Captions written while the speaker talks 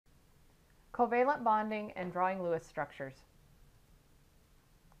covalent bonding and drawing Lewis structures.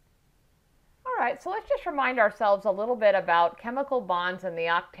 All right, so let's just remind ourselves a little bit about chemical bonds and the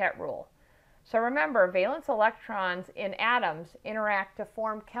octet rule. So remember, valence electrons in atoms interact to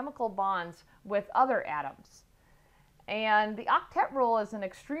form chemical bonds with other atoms. And the octet rule is an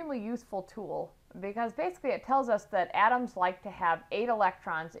extremely useful tool because basically it tells us that atoms like to have 8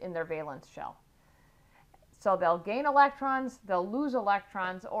 electrons in their valence shell. So they'll gain electrons, they'll lose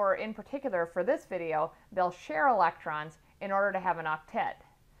electrons, or in particular for this video, they'll share electrons in order to have an octet.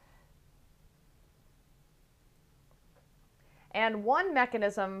 And one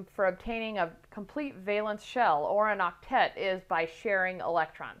mechanism for obtaining a complete valence shell or an octet is by sharing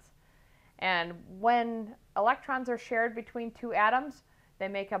electrons. And when electrons are shared between two atoms, they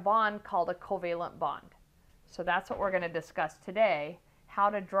make a bond called a covalent bond. So that's what we're going to discuss today, how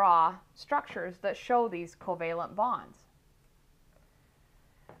to draw structures that show these covalent bonds.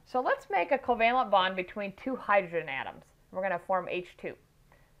 So let's make a covalent bond between two hydrogen atoms. We're going to form H2,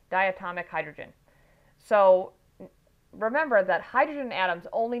 diatomic hydrogen. So remember that hydrogen atoms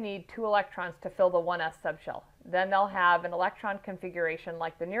only need 2 electrons to fill the 1s subshell. Then they'll have an electron configuration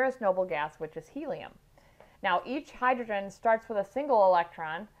like the nearest noble gas, which is helium. Now each hydrogen starts with a single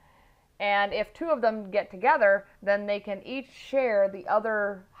electron, and if 2 of them get together, then they can each share the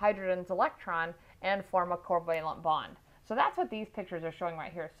other hydrogen's electron and form a covalent bond. So that's what these pictures are showing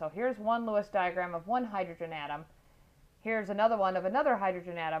right here. So here's one Lewis diagram of one hydrogen atom. Here's another one of another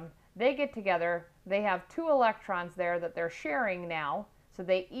hydrogen atom. They get together, they have 2 electrons there that they're sharing now, so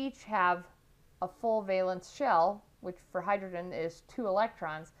they each have a full valence shell, which for hydrogen is 2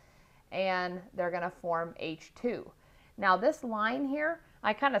 electrons, and they're going to form H2. Now this line here,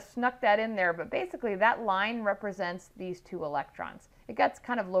 I kind of snuck that in there, but basically that line represents these 2 electrons. It gets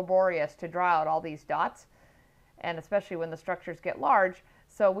kind of laborious to draw out all these dots, and especially when the structures get large,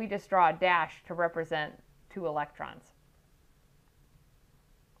 so we just draw a dash to represent 2 electrons.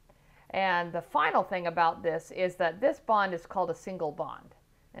 And the final thing about this is that this bond is called a single bond.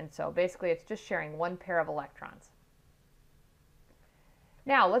 And so basically it's just sharing 1 pair of electrons.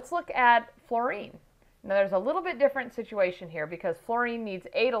 Now let's look at fluorine. Now there's a little bit different situation here because fluorine needs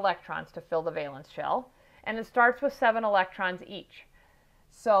 8 electrons to fill the valence shell, and it starts with 7 electrons each.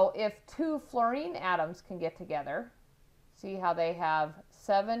 So if 2 fluorine atoms can get together, see how they have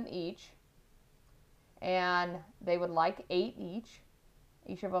 7 each, and they would like 8 each.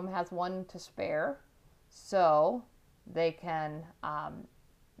 Each of them has 1 to spare, so they can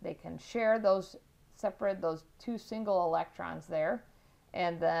share those, separate those 2 single electrons there,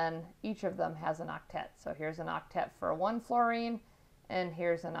 and then each of them has an octet. So here's an octet for one fluorine, and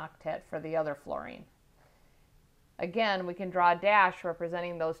here's an octet for the other fluorine. Again, we can draw a dash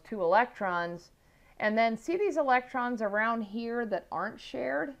representing those 2 electrons, and then see these electrons around here that aren't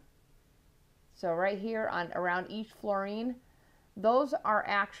shared? So right here around each fluorine, those are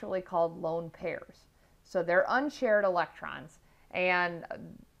actually called lone pairs. So they're unshared electrons, and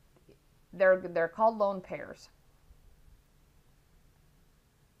they're called lone pairs.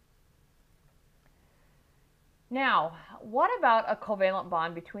 Now, what about a covalent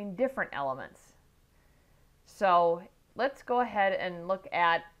bond between different elements? So let's go ahead and look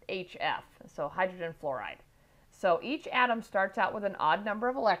at HF, so hydrogen fluoride. So each atom starts out with an odd number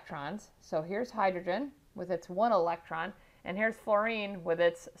of electrons. So here's hydrogen with its 1 electron, and here's fluorine with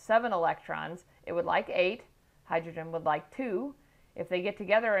its 7 electrons. It would like 8. Hydrogen would like 2. If they get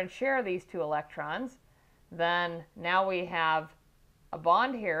together and share these 2 electrons, then now we have a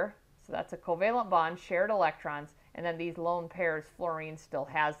bond here. So that's a covalent bond, shared electrons, and then these lone pairs, fluorine still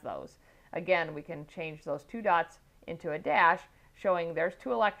has those. Again, we can change those 2 dots into a dash, showing there's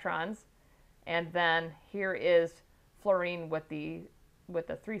 2 electrons, and then here is fluorine with the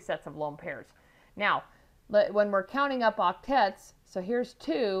 3 sets of lone pairs. Now, when we're counting up octets, so here's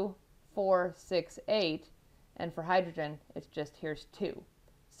 2, 4, 6, 8, and for hydrogen, it's just here's 2.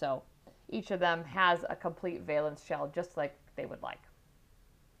 So each of them has a complete valence shell, just like they would like.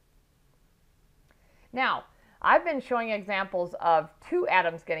 Now, I've been showing examples of 2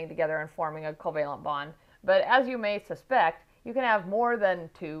 atoms getting together and forming a covalent bond, but as you may suspect, you can have more than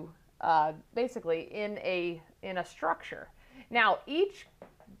 2, basically in a structure. Now, each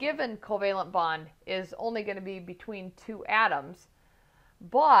given covalent bond is only going to be between 2 atoms,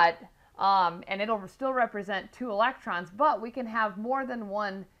 but and it'll still represent 2 electrons, but we can have more than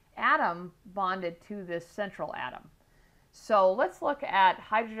 1 atom bonded to this central atom. So let's look at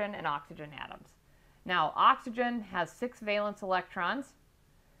hydrogen and oxygen atoms. Now, oxygen has 6 valence electrons.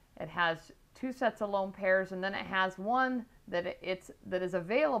 It has 2 sets of lone pairs, and then it has 1 that is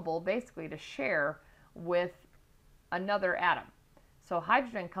available basically to share with another atom. So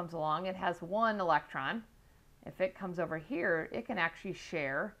hydrogen comes along, it has 1 electron. If it comes over here, it can actually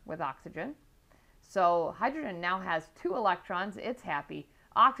share with oxygen. So hydrogen now has 2 electrons, it's happy.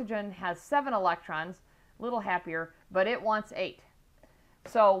 Oxygen has 7 electrons, a little happier, but it wants 8.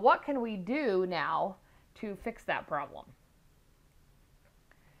 So what can we do now to fix that problem?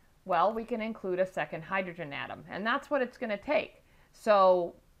 Well, we can include a second hydrogen atom, and that's what it's going to take.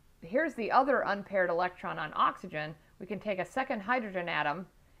 So here's the other unpaired electron on oxygen. We can take a second hydrogen atom,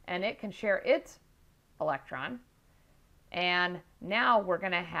 and it can share its electron. And now we're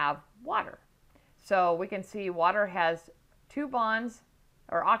going to have water. So we can see water has 2 bonds,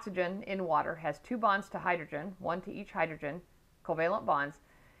 or oxygen in water has 2 bonds to hydrogen, 1 to each hydrogen, covalent bonds,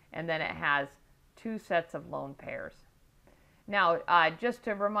 and then it has 2 sets of lone pairs. Now, just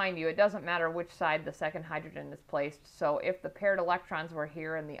to remind you, it doesn't matter which side the second hydrogen is placed. So if the paired electrons were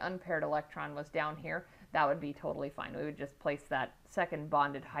here and the unpaired electron was down here, that would be totally fine. We would just place that second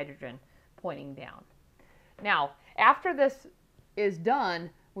bonded hydrogen pointing down. Now, after this is done,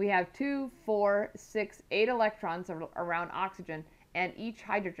 we have 2, 4, 6, 8 electrons around oxygen, and each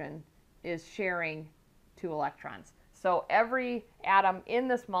hydrogen is sharing 2 electrons. So every atom in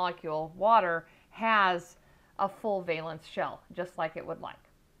this molecule, water, has a full valence shell, just like it would like.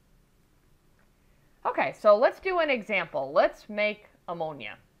 Okay, so let's do an example. Let's make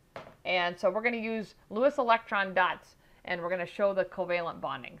ammonia. And so we're going to use Lewis electron dots, and we're going to show the covalent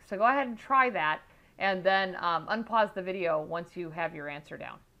bonding. So go ahead and try that, and then unpause the video once you have your answer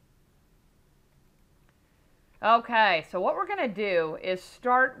down. Okay, so what we're going to do is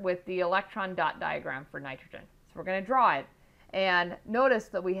start with the electron dot diagram for nitrogen. So we're going to draw it. And notice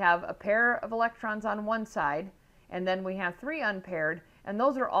that we have a pair of electrons on one side, and then we have 3 unpaired, and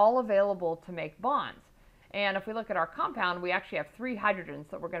those are all available to make bonds. And if we look at our compound, we actually have 3 hydrogens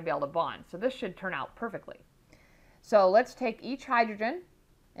that we're going to be able to bond. So this should turn out perfectly. So let's take each hydrogen,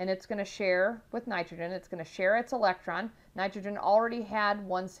 and it's going to share with nitrogen. It's going to share its electron. Nitrogen already had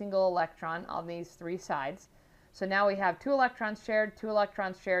 1 single electron on these 3 sides. So now we have 2 electrons shared, 2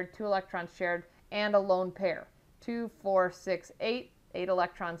 electrons shared, 2 electrons shared, and a lone pair. 2, 4, 6, 8, 8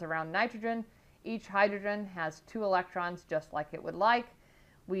 electrons around nitrogen. Each hydrogen has 2 electrons, just like it would like.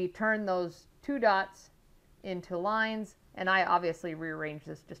 We turn those 2 dots into lines, and I obviously rearranged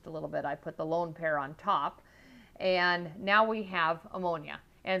this just a little bit. I put the lone pair on top, and now we have ammonia.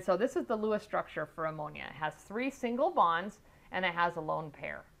 And so this is the Lewis structure for ammonia. It has 3 single bonds, and it has a lone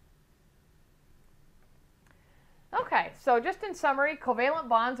pair. Okay, so just in summary, covalent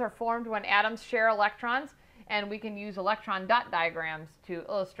bonds are formed when atoms share electrons, and we can use electron dot diagrams to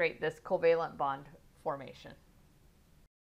illustrate this covalent bond formation.